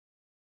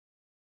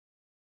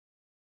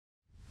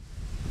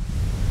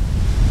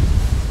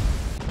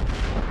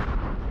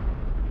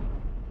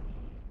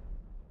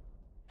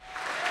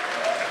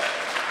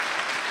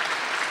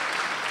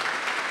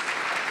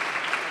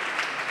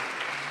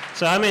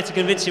So I'm here to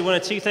convince you one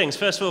of two things.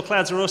 First of all,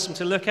 clouds are awesome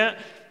to look at.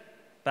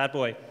 Bad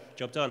boy.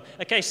 Job done.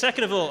 Okay,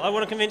 second of all, I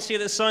want to convince you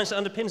that the science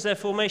that underpins their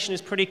formation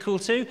is pretty cool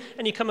too,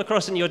 and you come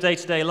across it in your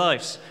day-to-day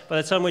lives. By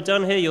the time we're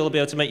done here, you'll be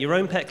able to make your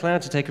own pet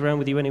cloud to take around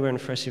with you anywhere and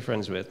impress your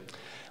friends with.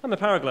 I'm a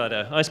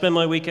paraglider. I spend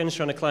my weekends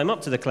trying to climb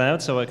up to the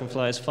cloud so I can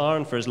fly as far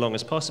and for as long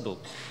as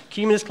possible.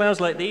 Cumulus clouds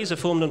like these are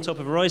formed on top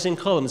of rising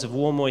columns of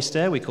warm, moist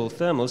air we call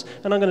thermals,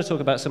 and I'm going to talk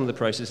about some of the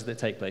processes that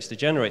take place to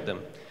generate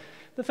them.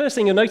 The first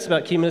thing you'll notice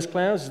about cumulus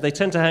clouds is they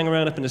tend to hang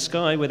around up in the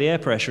sky where the air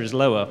pressure is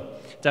lower.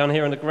 Down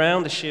here on the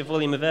ground, the sheer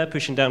volume of air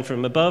pushing down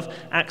from above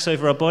acts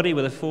over our body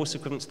with a force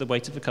equivalent to the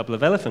weight of a couple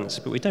of elephants,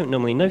 but we don't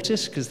normally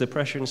notice because the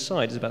pressure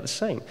inside is about the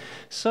same.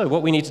 So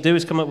what we need to do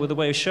is come up with a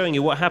way of showing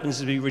you what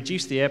happens as we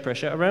reduce the air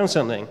pressure around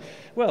something.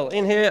 Well,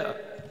 in here,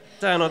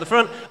 down on the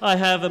front, I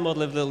have a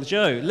model of Little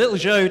Joe. Little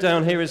Joe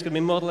down here is going to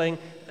be modeling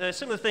a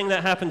similar thing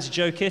that happened to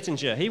Joe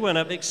Kittinger. He went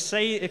up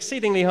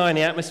exceedingly high in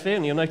the atmosphere,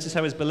 and you'll notice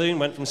how his balloon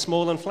went from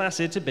small and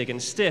flaccid to big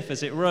and stiff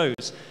as it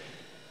rose.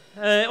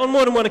 On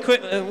more than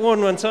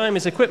one time,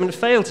 his equipment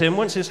failed him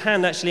once his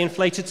hand actually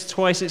inflated to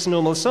twice its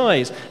normal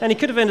size. And he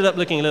could have ended up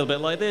looking a little bit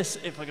like this,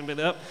 if I can build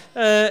it up,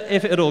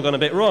 if it had all gone a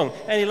bit wrong.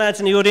 Any lads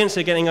in the audience who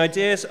are getting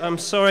ideas, I'm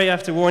sorry, I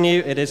have to warn you,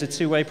 it is a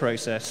two-way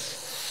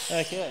process.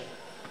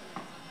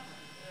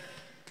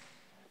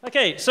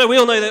 Okay, so we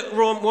all know that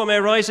warm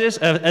air rises.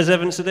 As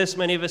evidence of this,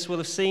 many of us will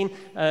have seen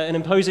an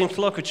imposing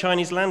flock of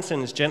Chinese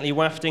lanterns gently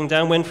wafting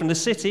downwind from the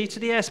city to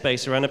the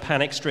airspace around a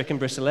panic-stricken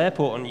Bristol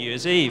airport on New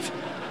Year's Eve.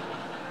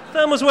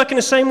 Thermals work in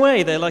the same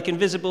way. They're like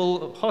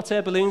invisible hot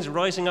air balloons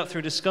rising up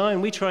through the sky,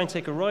 and we try and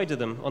take a ride of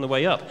them on the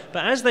way up.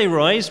 But as they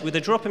rise, with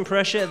a drop in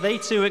pressure, they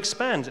too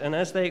expand. And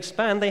as they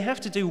expand, they have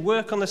to do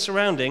work on the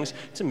surroundings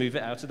to move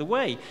it out of the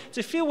way.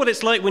 To feel what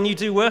it's like when you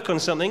do work on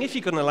something, if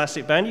you've got an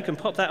elastic band, you can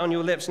pop that on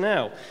your lips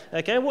now.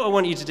 Okay, what I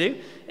want you to do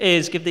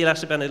is give the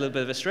elastic band a little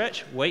bit of a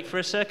stretch, wait for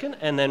a second,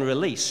 and then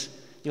release.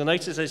 You'll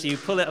notice as you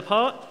pull it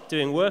apart,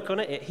 doing work on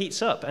it, it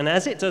heats up. And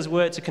as it does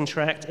work to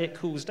contract, it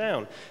cools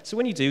down. So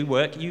when you do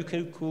work, you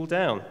can cool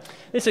down.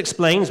 This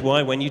explains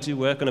why when you do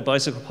work on a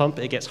bicycle pump,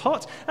 it gets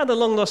hot, and the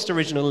long-lost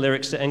original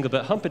lyrics to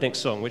Engelbert Humperdinck's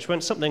song, which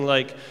went something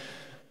like,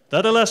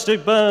 "That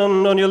elastic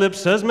band on your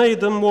lips has made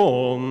them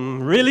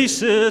warm.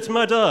 Release it,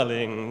 my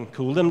darling,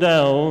 cool them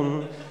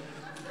down."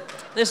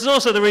 This is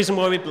also the reason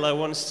why we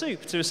blow on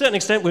soup. To a certain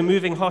extent, we're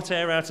moving hot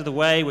air out of the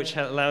way, which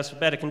allows for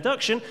better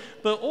conduction,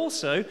 but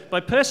also, by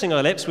pursing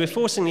our lips, we're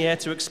forcing the air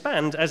to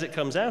expand as it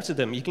comes out of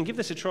them. You can give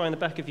this a try in the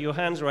back of your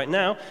hands right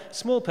now.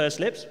 Small pursed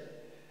lips,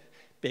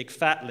 big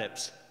fat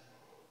lips.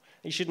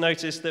 You should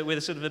notice that with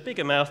a sort of a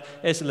bigger mouth,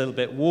 it's a little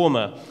bit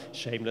warmer.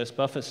 Shameless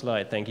buffer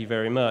slide, thank you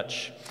very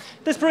much.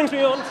 This brings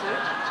me on to...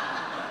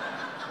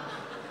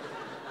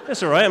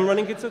 That's all right, I'm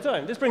running good to the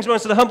time. This brings me on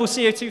to the humble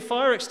CO2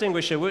 fire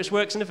extinguisher, which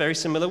works in a very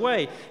similar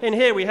way. In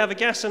here, we have a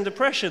gas under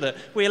pressure that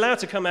we allow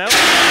to come out,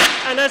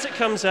 and as it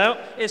comes out,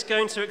 it's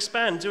going to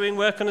expand, doing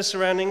work on the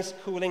surroundings,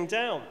 cooling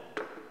down.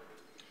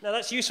 Now,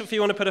 that's useful if you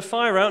want to put a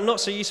fire out,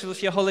 not so useful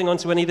if you're holding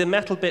onto any of the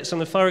metal bits on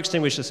the fire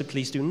extinguisher, so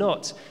please do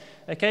not.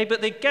 Okay,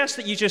 but the gas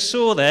that you just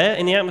saw there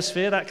in the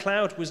atmosphere, that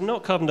cloud, was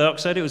not carbon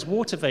dioxide, it was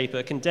water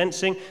vapor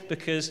condensing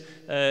because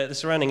the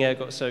surrounding air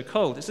got so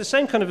cold. It's the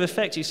same kind of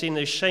effect you see in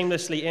those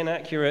shamelessly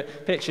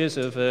inaccurate pictures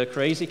of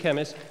crazy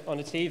chemists on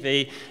the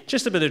TV.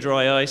 Just a bit of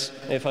dry ice,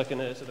 if I can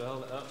sort of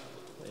hold it up.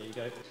 There you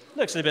go.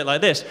 Looks a bit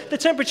like this. The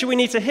temperature we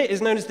need to hit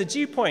is known as the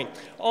dew point.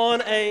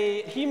 On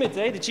a humid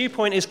day, the dew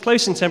point is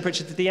close in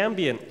temperature to the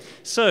ambient.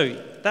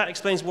 So that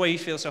explains why you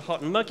feel so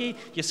hot and muggy.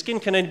 Your skin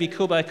can only be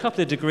cooled by a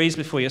couple of degrees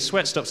before your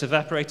sweat stops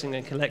evaporating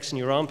and collects in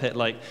your armpit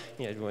like,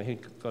 you know,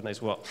 God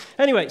knows what.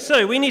 Anyway,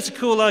 so we need to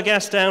cool our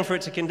gas down for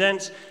it to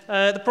condense.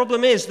 The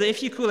problem is that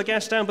if you cool a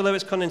gas down below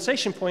its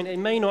condensation point, it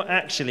may not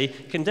actually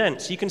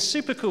condense. You can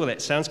supercool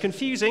it. Sounds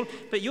confusing,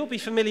 but you'll be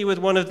familiar with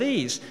one of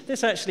these.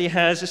 This actually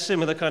has a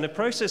similar kind of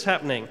process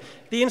happening.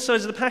 The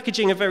insides of the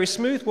packaging are very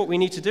smooth. What we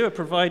need to do is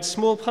provide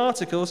small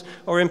particles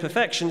or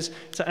imperfections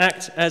to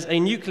act as a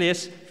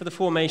nucleus for the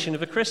formation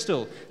of a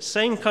crystal.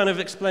 Same kind of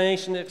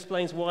explanation that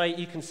explains why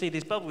you can see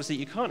these bubbles that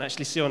you can't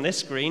actually see on this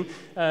screen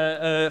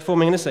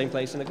forming in the same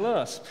place in the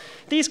glass.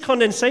 These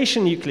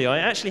condensation nuclei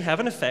actually have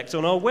an effect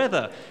on our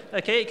weather.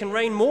 Okay, it can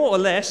rain more or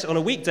less on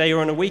a weekday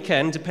or on a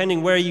weekend,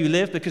 depending where you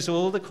live, because of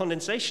all the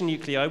condensation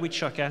nuclei we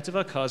chuck out of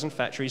our cars and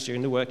factories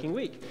during the working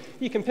week.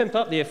 You can pimp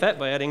up the effect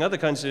by adding other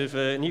kinds of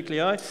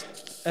nuclei.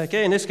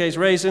 Okay, in this case,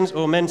 raisins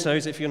or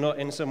mentos if you're not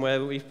in somewhere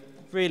that we've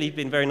really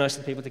been very nice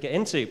to people to get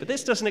into. But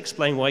this doesn't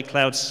explain why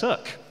clouds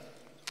suck.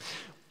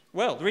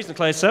 Well, the reason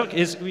clouds suck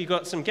is we've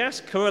got some gas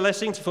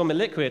coalescing to form a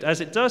liquid.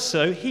 As it does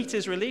so, heat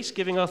is released,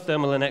 giving our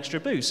thermal an extra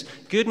boost.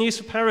 Good news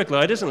for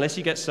paragliders, unless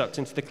you get sucked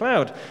into the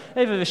cloud.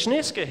 Eva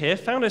Wisniewska here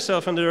found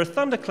herself under a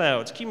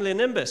thundercloud,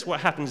 cumulonimbus.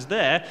 What happens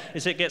there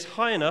is it gets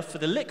high enough for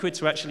the liquid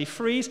to actually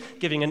freeze,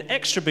 giving an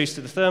extra boost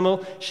to the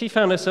thermal. She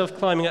found herself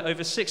climbing at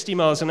over 60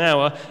 miles an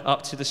hour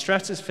up to the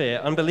stratosphere.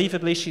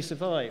 Unbelievably, she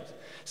survived.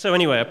 So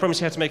anyway, I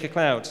promised you how to make a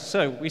cloud.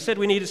 So we said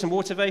we needed some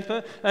water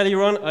vapor.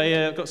 Earlier on,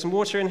 I got some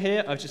water in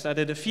here. I've just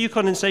added a few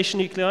condensation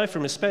nuclei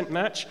from a spent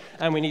match,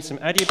 and we need some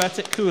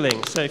adiabatic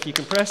cooling. So if you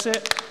compress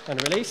it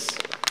and release,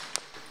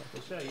 I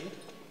can show you.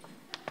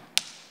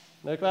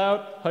 No cloud,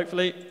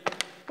 hopefully,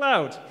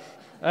 cloud.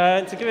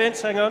 And to give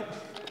hints, hang on.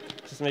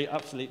 Just to make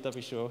absolutely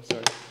doubly sure,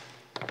 sorry.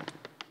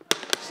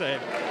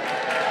 So,